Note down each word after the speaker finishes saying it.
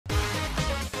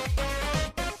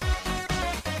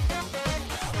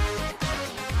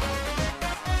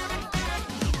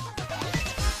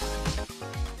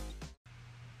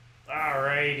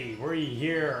Alrighty, we're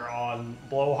here on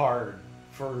Blowhard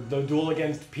for the duel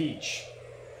against Peach.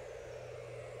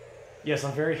 Yes,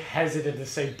 I'm very hesitant to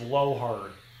say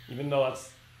Blowhard, even though that's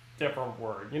a different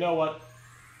word. You know what?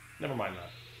 Never mind that.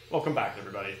 Welcome back,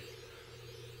 everybody.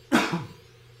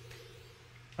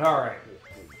 Alright,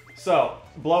 so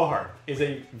Blowhard is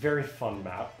a very fun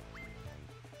map.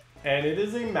 And it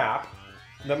is a map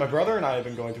that my brother and I have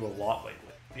been going to a lot lately.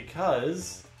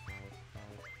 Because...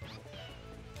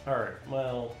 Alright,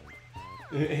 well...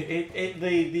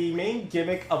 The main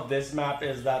gimmick of this map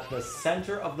is that the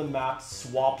center of the map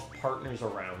swaps partners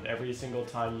around every single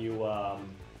time you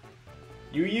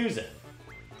use it.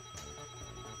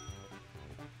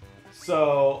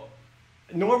 So,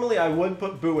 normally I would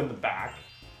put Boo in the back,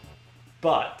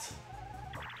 but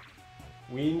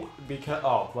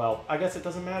oh, well, I guess it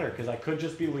doesn't matter because I could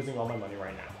just be losing all my money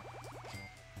right now.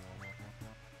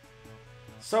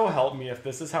 So help me if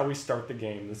this is how we start the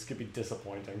game. This could be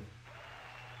disappointing.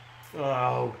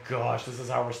 Oh gosh, this is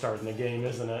how we're starting the game,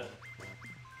 isn't it?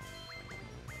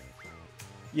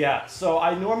 Yeah, so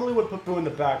I normally would put Boo in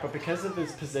the back, but because of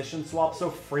his position swap so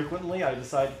frequently, I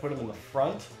decided to put him in the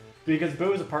front. Because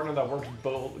Boo is a partner that works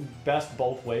best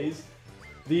both ways.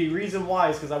 The reason why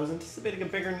is because I was anticipating a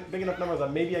big enough number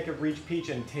that maybe I could reach Peach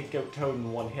and take out Toad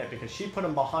in one hit, because she put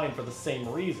him behind for the same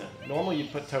reason. Normally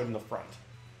you'd put Toad in the front.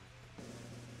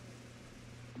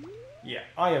 Yeah,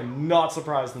 I am not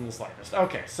surprised in the slightest.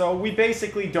 Okay, so we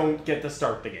basically don't get to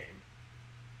start the game.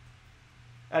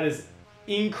 That is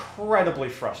incredibly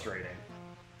frustrating.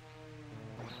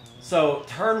 So,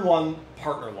 turn one,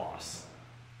 partner loss.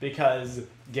 Because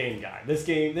game guy.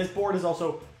 This board is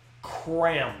also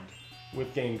crammed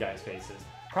with game guy spaces.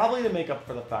 Probably to make up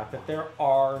for the fact that there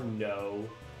are no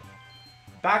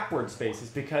backward spaces,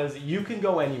 because you can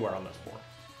go anywhere on this board.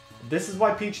 This is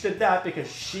why Peach did that,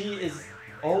 because she is...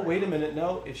 Oh, wait a minute,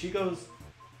 no, if she goes...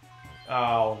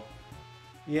 Oh.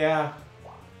 Yeah.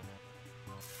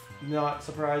 Not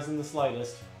surprised in the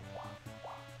slightest.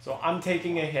 So I'm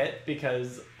taking a hit,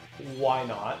 because why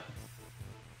not?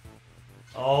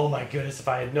 Oh my goodness, if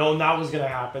I had known that was gonna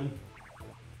happen.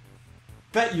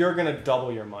 Bet you're gonna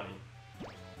double your money.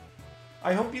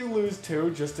 I hope you lose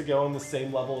too, just to go on the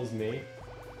same level as me.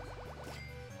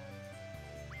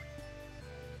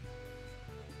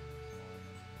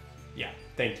 Yeah,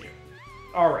 thank you.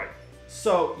 Alright,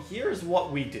 so here's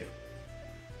what we do.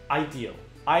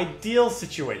 Ideal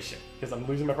situation, because I'm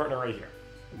losing my partner right here.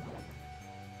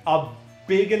 A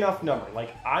big enough number,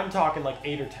 like I'm talking like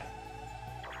 8 or 10.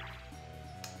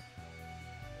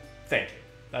 Thank you.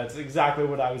 That's exactly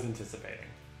what I was anticipating.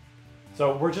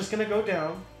 So we're just going to go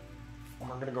down, and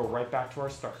we're going to go right back to our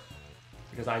start,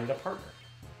 because I need a partner.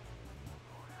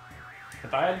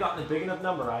 If I had gotten a big enough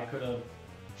number, I could have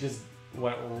just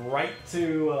went right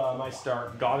to my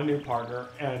start, got a new partner,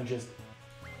 and just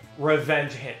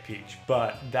revenge hit Peach.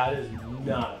 But that is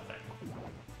not a thing.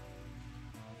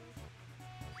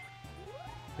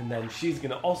 And then she's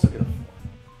going to also get a 4,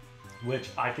 which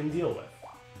I can deal with.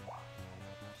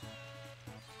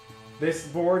 This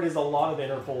board is a lot of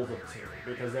intervals of 2,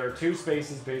 because there are 2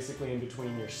 spaces basically in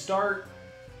between your start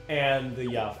and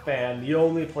the fan. The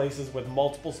only places with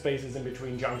multiple spaces in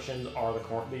between junctions are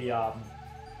the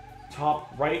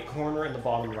top right corner and the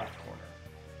bottom left corner.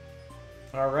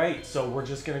 Alright, so we're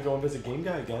just going to go and visit Game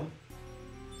Guy again.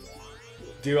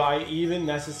 Do I even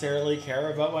necessarily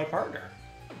care about my partner?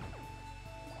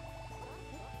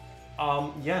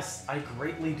 Yes, I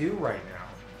greatly do right now.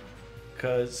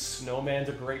 Because Snowman's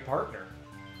a great partner.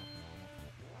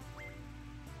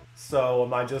 So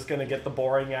am I just going to get the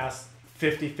boring ass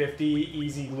 50-50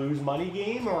 easy lose money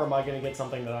game, or am I going to get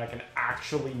something that I can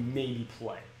actually maybe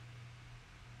play?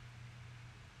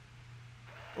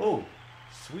 Oh,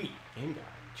 sweet. Game guy.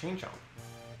 Chain chomp.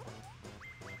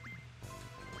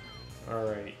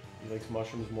 Alright. He likes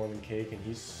mushrooms more than cake, and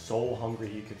he's so hungry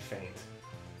he could faint.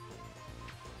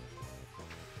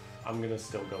 I'm gonna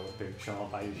still go with Big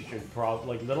Chomp. I should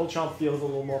probably... Like, Little Chomp feels a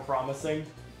little more promising.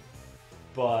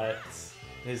 But...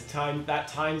 that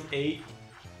times 8...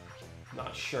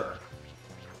 Not sure.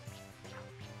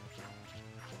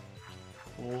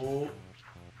 Oh.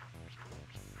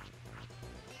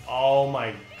 Oh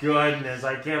my goodness,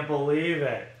 I can't believe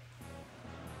it.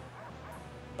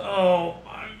 Oh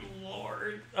my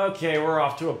lord. Okay, we're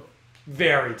off to a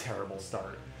very terrible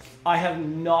start. I have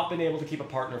not been able to keep a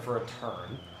partner for a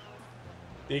turn.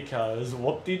 Because,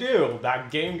 whoop-de-doo, that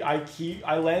game,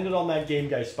 I landed on that game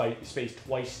guy space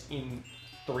twice in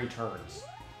 3 turns.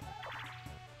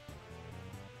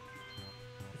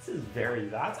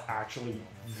 That's actually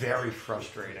very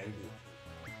frustrating.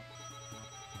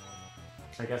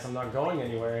 I guess I'm not going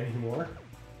anywhere anymore.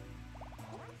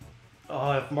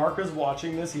 If Mark is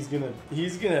watching this, he's gonna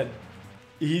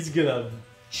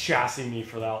chassis me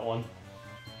for that one.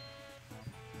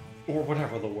 Or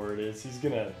whatever the word is. He's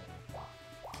gonna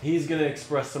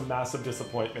express some massive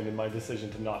disappointment in my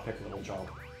decision to not pick Little Chomp.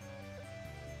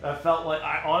 That felt like,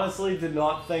 I honestly did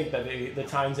not think that the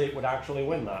times 8 would actually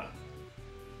win that.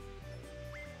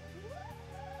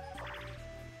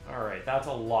 Alright, that's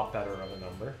a lot better of a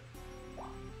number.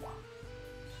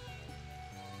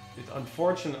 It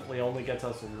unfortunately only gets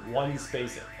us one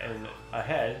space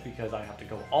ahead because I have to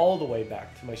go all the way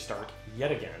back to my start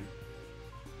yet again.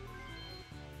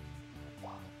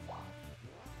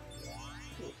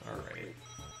 Alright.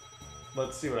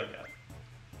 Let's see what I get.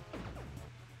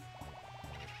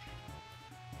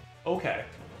 Okay.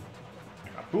 I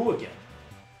got Boo again.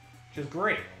 Which is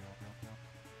great.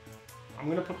 I'm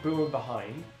gonna put Boo in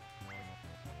behind.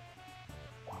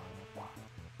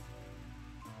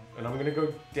 And I'm gonna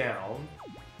go down.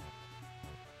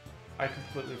 I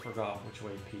completely forgot which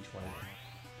way Peach went.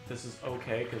 This is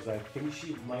okay, because I think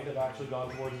she might have actually gone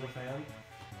towards the fan.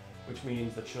 Which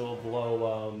means that she'll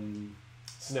blow,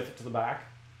 Sniff it to the back.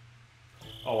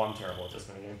 Oh, I'm terrible at this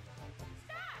minigame.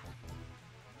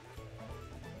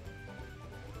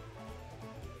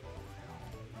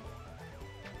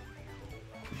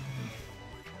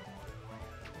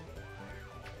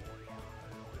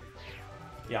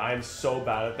 Yeah, I'm so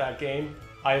bad at that game.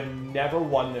 I've never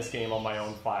won this game on my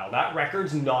own file. That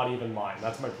record's not even mine.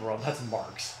 That's that's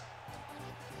Mark's.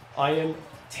 I am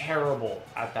terrible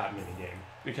at that minigame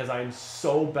because I'm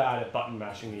so bad at button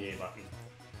mashing the A button.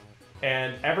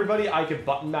 And everybody I could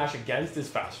button mash against is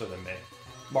faster than me.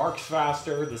 Mark's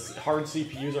faster, the hard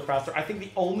CPUs are faster. I think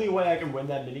the only way I can win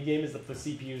that minigame is if the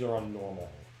CPUs are on normal.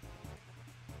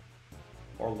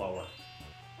 Or lower.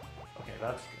 Okay,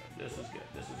 that's good. This is good.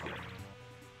 This is good.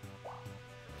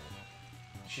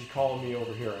 She's calling me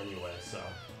over here anyway, so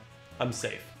I'm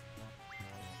safe.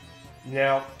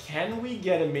 Now, can we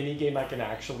get a minigame I can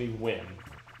actually win?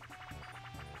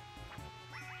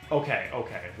 Okay,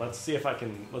 okay. Let's see if I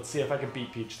can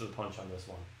beat Peach to the punch on this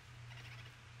one.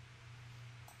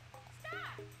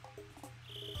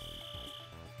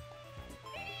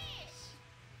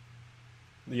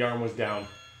 The arm was down.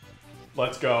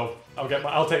 Let's go.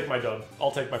 I'll take my dub.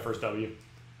 I'll take my first W.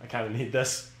 I kind of need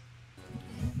this.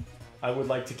 I would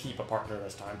like to keep a partner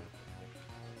this time.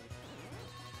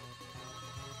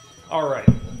 Alright.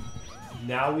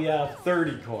 Now we have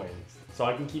 30 coins. So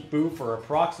I can keep Boo for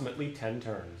approximately 10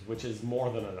 turns, which is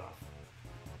more than enough.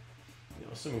 You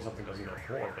know, assuming something doesn't go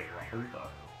horribly wrong,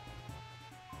 but...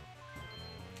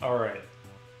 Alright.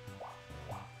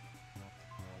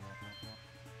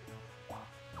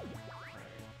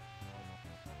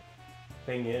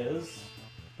 Thing is,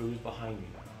 Boo's behind me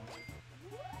now.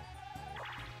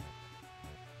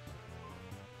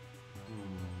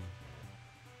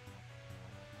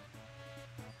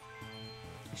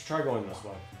 Let's try going this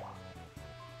way.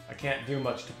 I can't do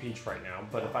much to Peach right now,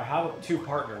 but if I have 2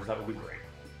 partners, that would be great.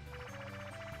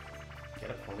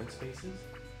 Get opponent spaces?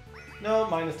 No,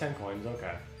 minus 10 coins,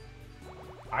 okay.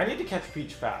 I need to catch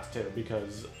Peach fast, too,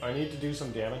 because I need to do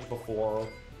some damage before...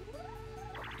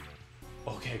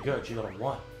 Okay, good, she got a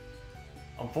 1.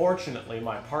 Unfortunately,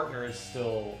 my partner is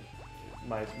still...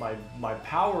 My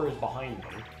power is behind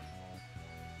me.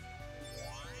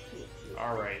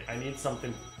 Alright, I need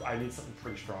something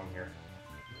pretty strong here.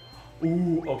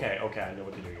 Ooh, okay, okay, I know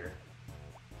what to do here.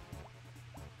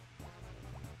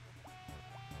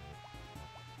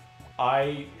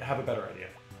 I have a better idea.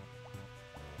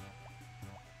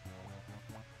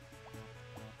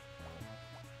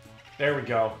 There we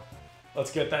go. Let's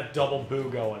get that double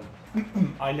Boo going.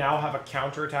 I now have a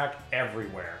counterattack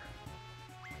everywhere.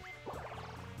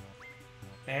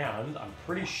 And I'm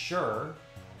pretty sure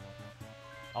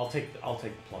I'll take the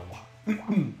plunge.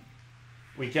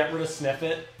 We get rid of Sniff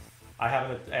It.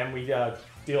 And we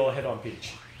deal a hit on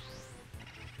Peach.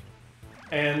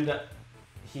 And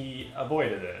he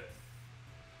avoided it.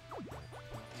 Oh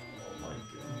my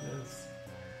goodness.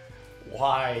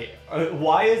 Why?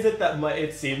 Why is it that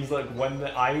it seems like when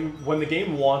the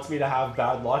game wants me to have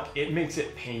bad luck, it makes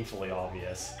it painfully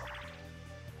obvious.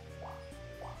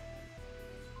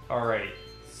 Alright,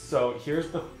 so here's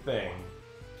the thing.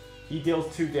 He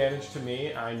deals 2 damage to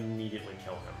me, I immediately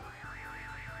kill him.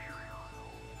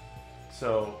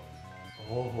 So,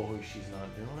 oh, she's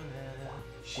not doing it.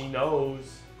 She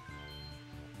knows.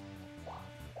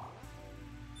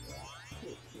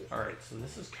 Alright, so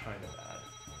this is kind of bad.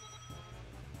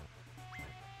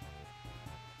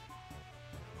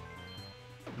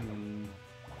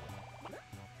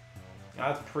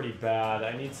 That's pretty bad.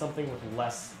 I need something with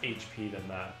less HP than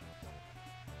that.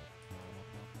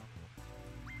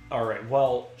 Alright,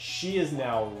 well, she is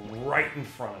now right in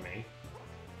front of me.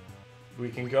 We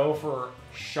can go for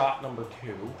shot number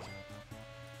 2.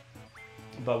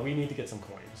 But we need to get some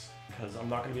coins, because I'm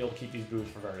not going to be able to keep these boos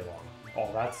for very long. Oh,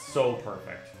 that's so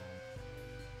perfect.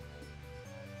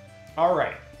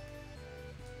 Alright.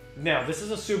 Now, this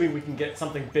is assuming we can get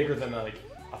something bigger than, like,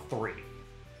 a 3.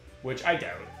 Which I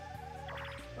doubt.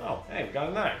 Oh, hey, we got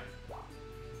a 9.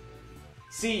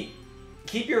 See,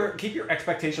 keep your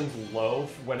expectations low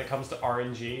when it comes to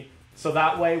RNG, so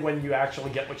that way when you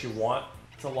actually get what you want,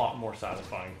 it's a lot more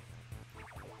satisfying.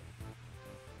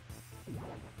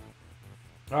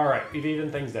 Alright, we've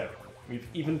evened things out. We've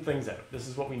evened things out. This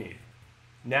is what we need.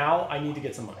 Now, I need to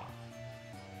get some money.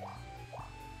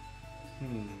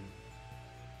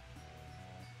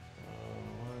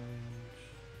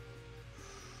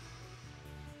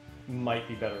 Might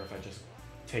be better if I just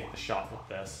take the shot with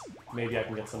this. Maybe I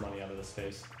can get some money out of this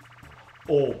space.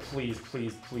 Oh, please,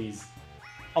 please, please.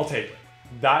 I'll take it.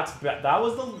 That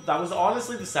was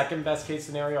honestly the second best case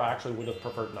scenario. I actually would have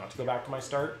preferred not to go back to my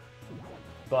start.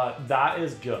 But that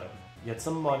is good. Get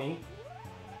some money.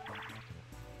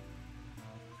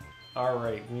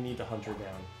 Alright, we need to hunt her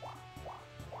down.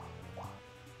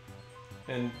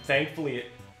 And thankfully, it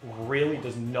really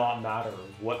does not matter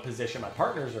what position my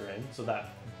partners are in, so that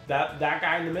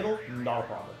guy in the middle, not a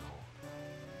problem.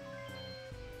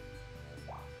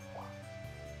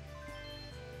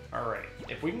 Alright,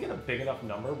 if we can get a big enough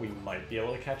number, we might be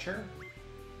able to catch her.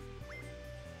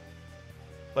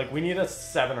 Like, we need a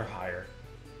 7 or higher.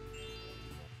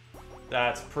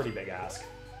 That's a pretty big ask.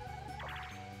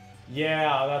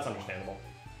 Yeah, that's understandable.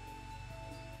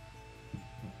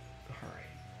 Alright.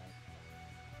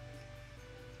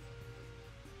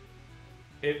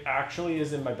 It actually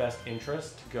is in my best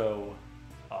interest to go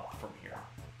up from here.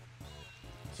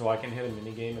 So I can hit a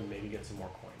minigame and maybe get some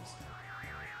more coins.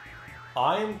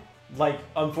 I'm, like,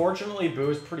 unfortunately,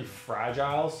 Boo is pretty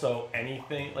fragile, so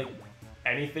anything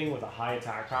with a high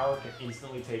attack power can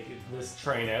instantly take this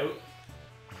train out.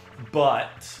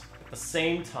 But at the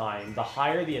same time, the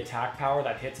higher the attack power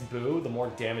that hits Boo, the more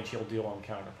damage he'll deal on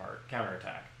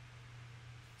counterattack.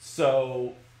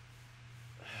 So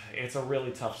it's a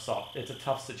really tough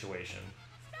situation.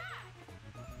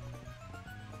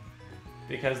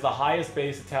 Because the highest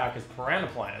base attack is Piranha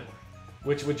Plant,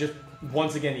 which would just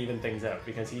once again even things out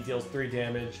because he deals 3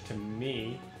 damage to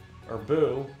me, or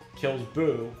Boo, kills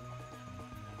Boo.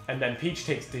 And then Peach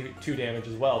takes 2 damage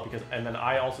as well, and then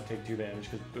I also take 2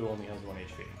 damage because Boo only has 1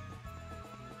 HP.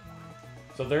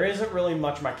 So there isn't really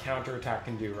much my counterattack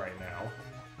can do right now.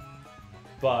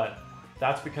 But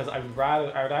that's because I would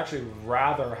actually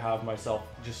rather have myself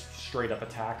just straight up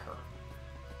attack her.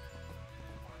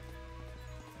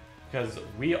 Because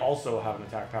we also have an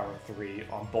attack power of 3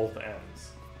 on both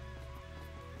ends.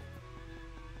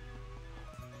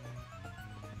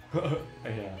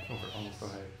 Yeah, almost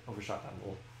overshot that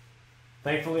goal.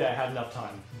 Thankfully, I had enough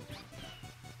time.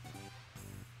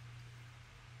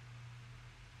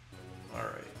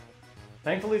 Alright.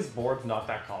 Thankfully, this board's not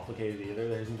that complicated either.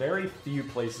 There's very few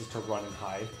places to run and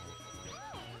hide.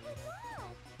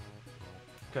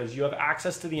 Because you have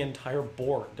access to the entire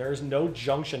board. There's no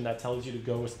junction that tells you to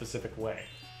go a specific way.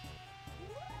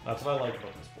 That's what I like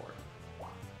about this board.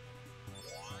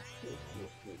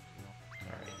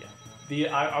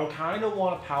 I kind of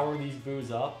want to power these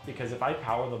Boos up, because if I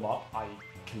power them up, I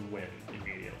can win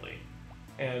immediately.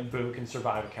 And Boo can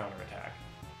survive a counterattack.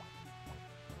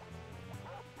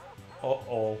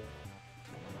 Uh-oh.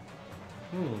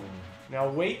 Now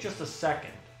wait just a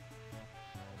second.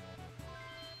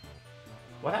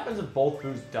 What happens if both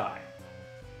Boos die?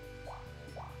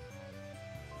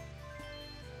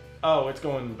 Oh, it's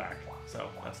going back, so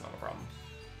that's not a problem.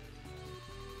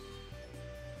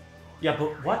 Yeah,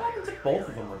 but what happens if both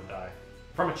of them were to die?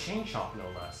 From a chain chomp,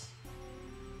 no less.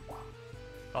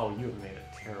 Oh, you have made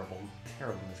a terrible,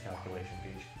 terrible miscalculation,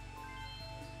 Peach.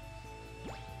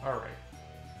 Alright.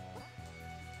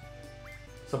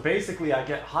 So basically, I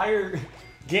get higher...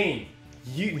 Game.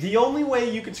 The only way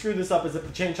you can screw this up is if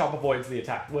the chain chomp avoids the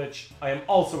attack, which I am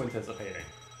also anticipating.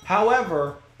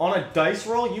 However, on a dice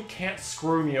roll, you can't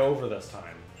screw me over this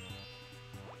time.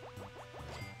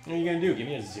 What are you gonna do? Give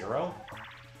me a 0?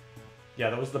 Yeah,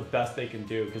 that was the best they can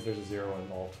do because there's a 0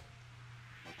 involved.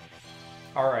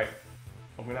 Alright.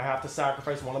 I'm gonna have to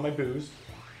sacrifice one of my Boos.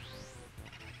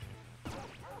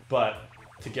 But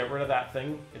to get rid of that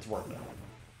thing, it's worth it.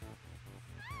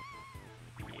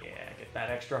 Yeah, get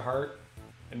that extra heart.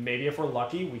 And maybe if we're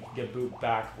lucky, we can get Boo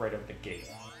back right out the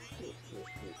gate.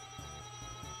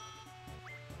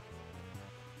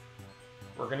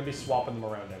 We're gonna be swapping them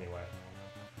around anyway.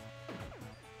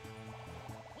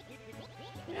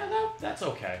 Yeah, that's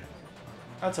okay.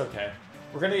 That's okay.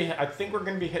 I think we're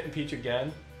gonna be hitting Peach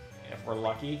again, if we're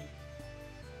lucky.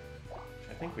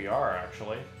 I think we are,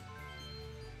 actually.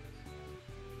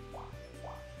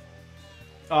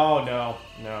 Oh, no.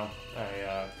 No.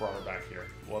 I brought her back here.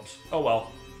 Whoops. Oh,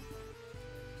 well.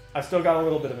 I've still got a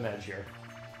little bit of an edge here.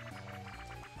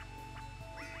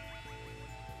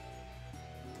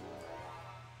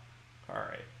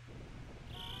 Alright.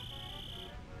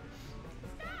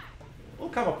 We'll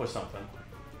come up with something.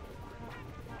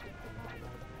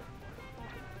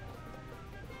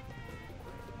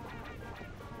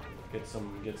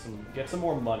 Get some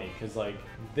more money, because like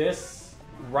this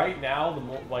right now, the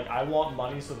more like I want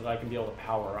money so that I can be able to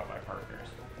power up my partners.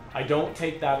 I don't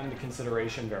take that into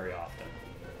consideration very often.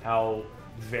 How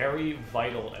very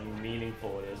vital and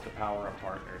meaningful it is to power up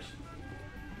partners.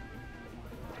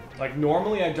 Like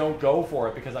normally I don't go for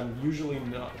it because I'm usually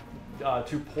not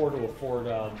too poor to afford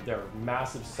their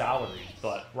massive salaries,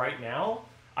 but right now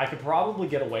I could probably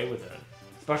get away with it,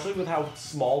 especially with how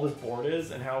small this board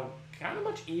is and how kind of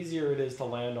much easier it is to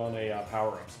land on a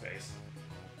power-up space.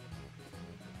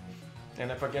 And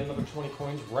if I get another 20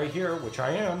 coins right here, which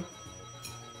I am,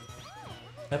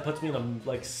 that puts me in a,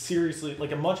 like, seriously,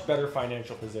 like, a much better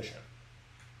financial position.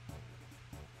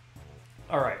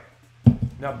 Alright.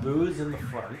 Now, Boo's in the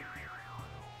front.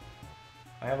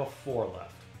 I have a 4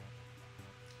 left.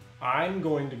 I'm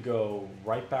going to go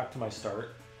right back to my start,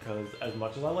 because as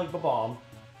much as I like Babam,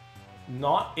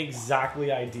 not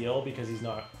exactly ideal because he's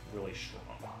not really strong.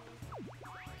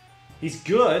 He's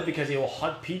good because he will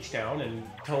hunt Peach down and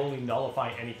totally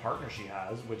nullify any partner she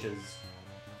has, which is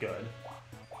good.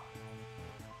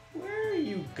 Where are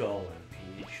you going,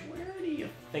 Peach? Where do you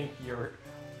think you're...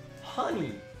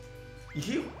 Honey,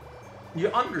 you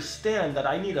understand that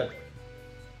I need a...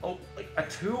 Oh, like a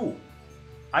 2.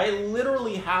 I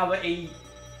literally have a...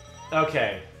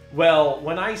 Okay, well,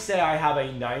 when I say I have a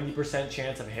 90%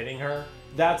 chance of hitting her,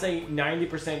 that's a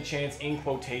 90% chance in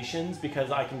quotations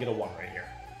because I can get a 1 right here.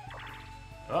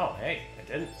 Oh, hey, I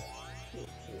didn't.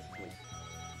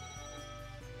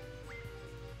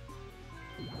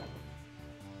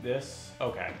 This?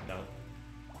 Okay, no.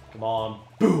 Come on.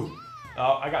 Boom!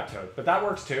 Oh, I got Toad. But that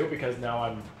works too because now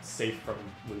I'm safe from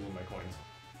losing my coins.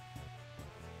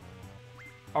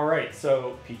 Alright,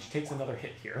 so Peach takes another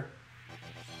hit here.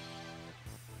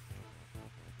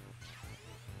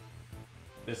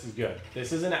 This is good.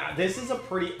 This is a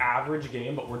pretty average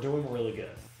game, but we're doing really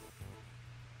good.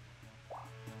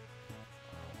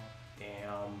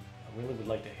 Damn, I really would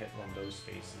like to hit one of those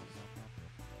spaces.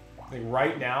 Like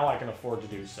right now, I can afford to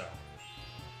do so.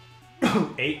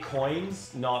 8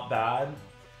 coins, not bad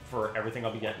for everything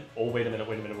I'll be getting. Oh, wait a minute,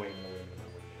 wait a minute, wait a minute,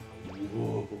 wait a minute, wait a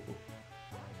minute. Whoa.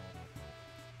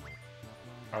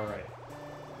 All right.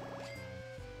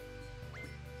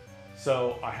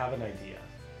 So I have an idea.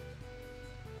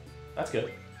 That's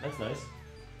good. That's nice.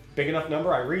 Big enough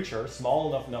number, I reach her. Small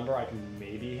enough number, I can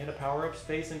maybe hit a power-up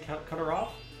space and cut her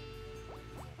off.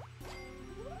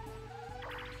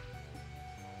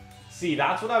 See,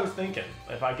 that's what I was thinking.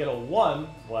 If I get a 1,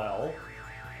 well,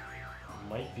 I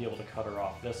might be able to cut her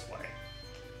off this way.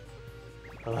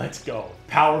 Let's go.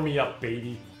 Power me up,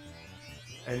 baby.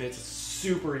 And it's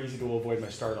super easy to avoid my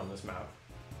start on this map.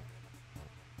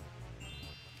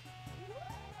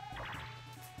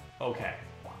 Okay.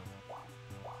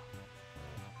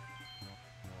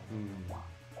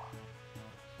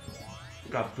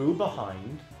 Got Boo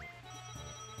behind.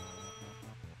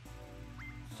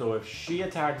 So if she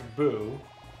attacks Boo,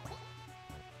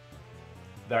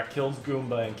 that kills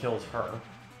Goomba and kills her.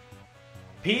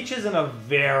 Peach is in a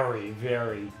very,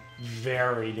 very,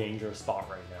 very dangerous spot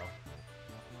right now.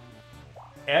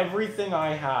 Everything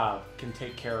I have can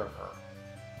take care of her.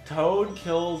 Toad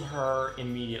kills her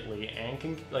immediately and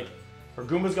can, like, her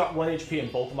Goomba's got 1 HP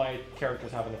and both of my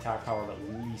characters have an attack power of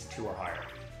at least 2 or higher.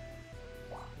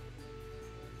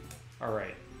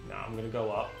 Alright, now I'm gonna go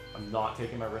up. I'm not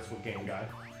taking my risk with Game Guy.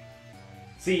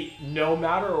 See, no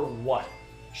matter what,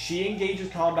 she engages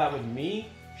combat with me,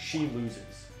 she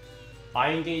loses.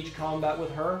 I engage combat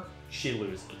with her, she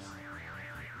loses.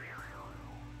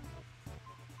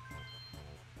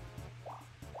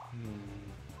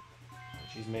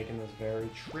 She's making this very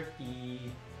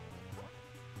tricky.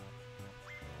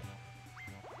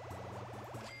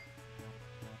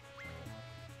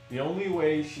 The only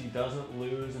way she doesn't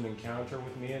lose an encounter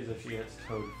with me is if she hits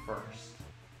Toad first.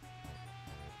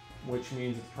 Which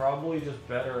means it's probably just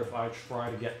better if I try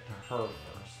to get to her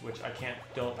first, which I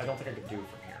don't think I could do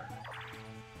from here.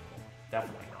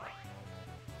 Definitely not.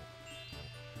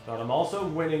 But I'm also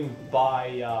winning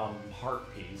by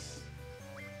heart piece.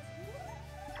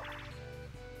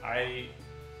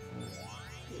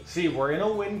 See, we're in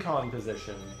a win con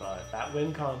position, but that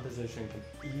win con position can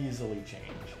easily change.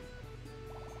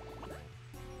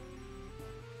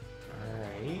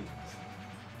 Alright.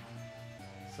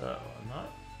 So, I'm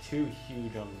not too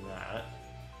huge on that.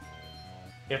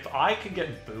 If I could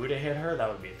get Boo to hit her, that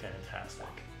would be fantastic.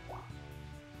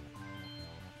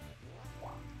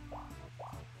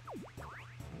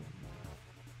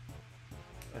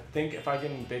 I think if I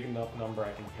get a big enough number,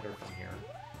 I can hit her from here.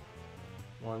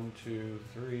 1, 2,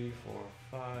 3, 4,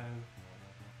 5.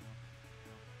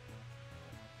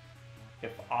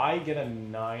 If I get a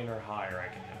 9 or higher, I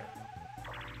can hit her.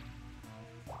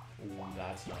 Ooh,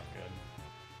 that's not good.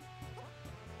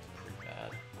 It's pretty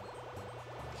bad.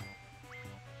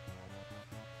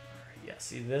 Alright, yeah,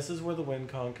 see, this is where the win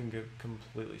con can get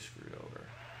completely screwed over.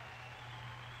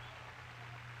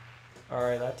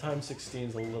 Alright, that time 16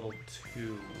 is a little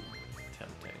too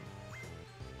tempting.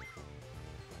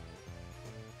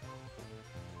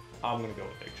 I'm gonna go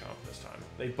with Big Chomp this time.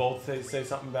 They both say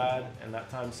something bad, and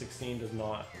that time 16 does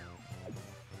not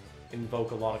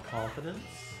invoke a lot of confidence.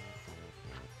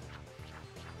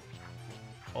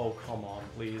 Oh, come on,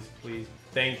 please, please.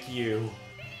 Thank you.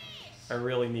 I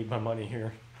really need my money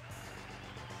here.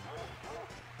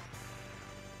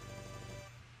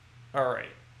 Alright.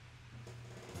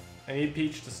 I need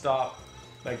Peach to stop.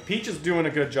 Like, Peach is doing a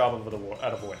good job of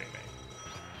avoiding me.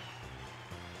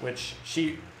 Which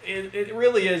it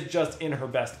really is just in her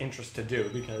best interest to do,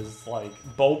 because, like,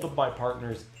 both of my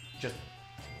partners just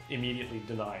immediately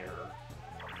deny her.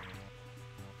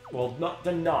 Well, not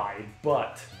denied,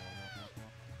 but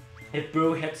if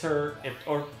Boo hits her,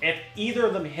 if either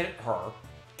of them hit her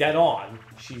dead on,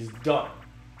 she's done.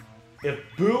 If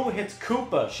Boo hits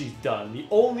Koopa, she's done. The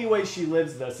only way she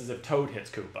lives this is if Toad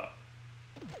hits Koopa.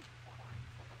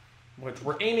 Which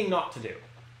we're aiming not to do.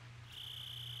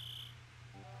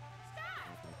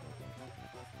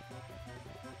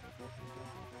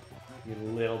 Need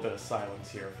a little bit of silence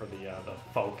here for the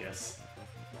focus.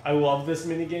 I love this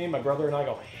minigame. My brother and I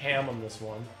go ham on this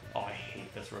one. Oh, I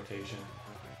hate this rotation.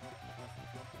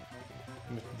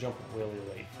 I'm gonna jump really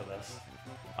late for this.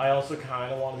 I also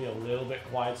kind of want to be a little bit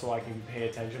quiet so I can pay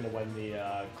attention to when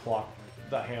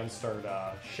the hands start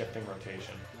shifting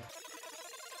rotation.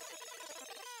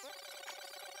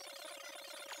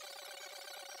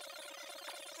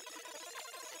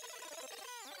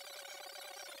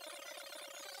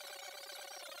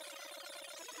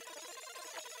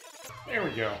 There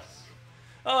we go.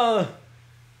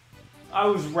 I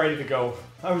was ready to go.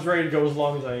 I was ready to go as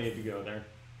long as I needed to go there.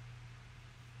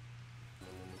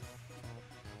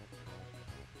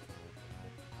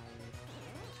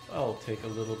 I'll take a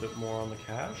little bit more on the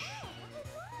cash.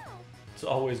 It's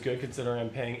always good considering I'm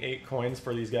paying 8 coins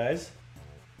for these guys.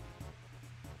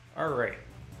 Alright.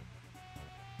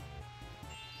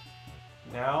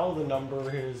 Now the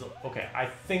number is... Okay, I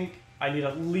think I need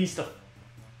at least a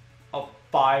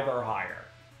 5 or higher.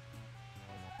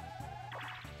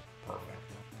 Perfect.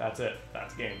 That's it.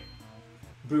 That's game.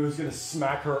 Boo's gonna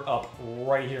smack her up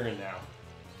right here and now.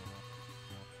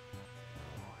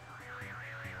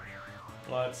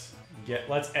 Let's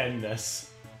end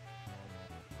this.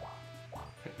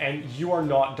 And you are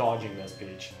not dodging this,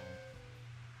 Peach.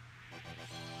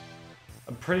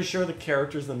 I'm pretty sure the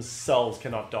characters themselves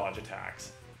cannot dodge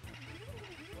attacks.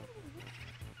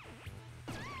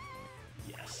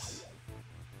 Yes.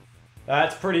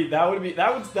 That's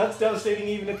devastating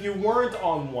even if you weren't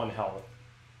on 1 health.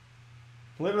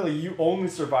 Literally, you only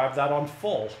survived that on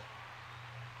full.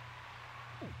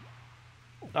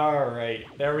 Alright,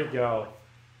 there we go.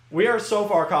 We are so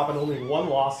far copping only 1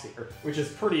 loss here, which is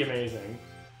pretty amazing.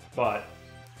 But,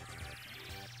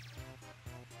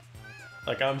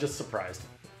 like, I'm just surprised.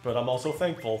 But I'm also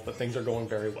thankful that things are going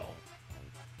very well.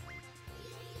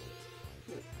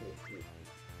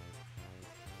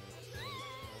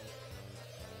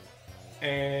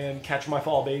 And catch my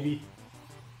fall, baby.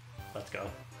 Let's go.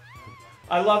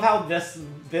 I love how this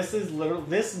is literally,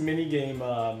 this mini game,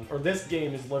 or this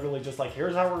game is literally just like,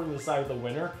 here's how we're going to decide the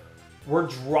winner. We're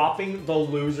dropping the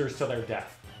losers to their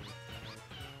death.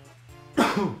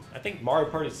 I think Mario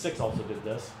Party 6 also did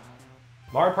this.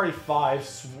 Mario Party 5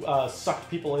 sucked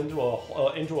people into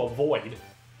a void.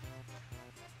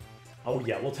 Oh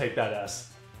yeah, we'll take that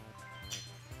S.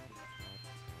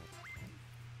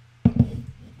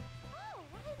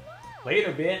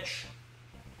 Later, bitch.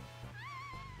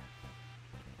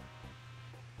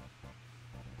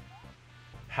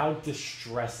 How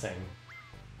distressing.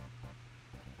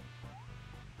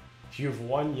 You've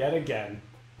won yet again.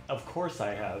 Of course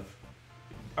I have.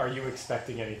 Are you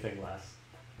expecting anything less?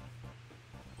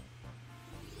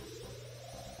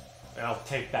 I'll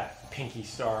take that. Pinky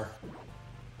Star.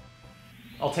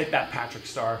 I'll take that Patrick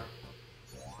Star.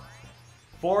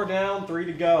 4 down, 3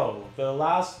 to go.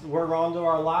 We're on to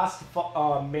our last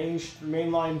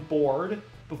mainline board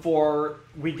before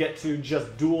we get to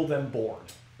just duel them board.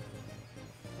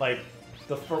 Like,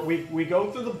 we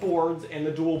go through the boards and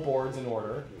the duel boards in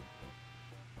order.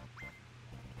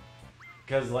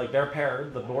 Because, like, they're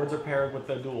paired. The boards are paired with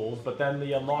the duels. But then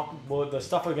the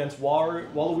stuff against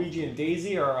Waluigi and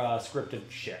Daisy are scripted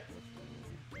shit.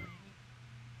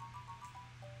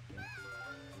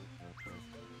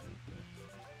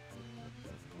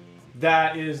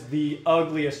 That is the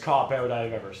ugliest cop-out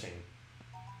I've ever seen.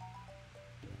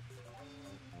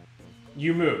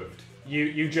 You moved.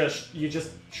 You just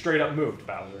straight up moved,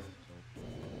 Bowser.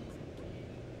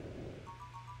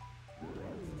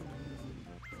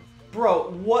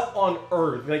 Bro, what on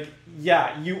earth? Like,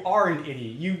 yeah, you are an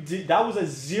idiot. That was a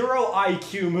 0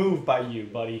 IQ move by you,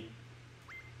 buddy.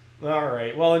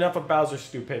 Alright, well, enough of Bowser's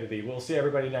stupidity. We'll see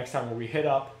everybody next time where we hit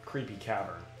up Creepy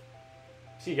Cavern.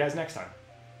 See you guys next time.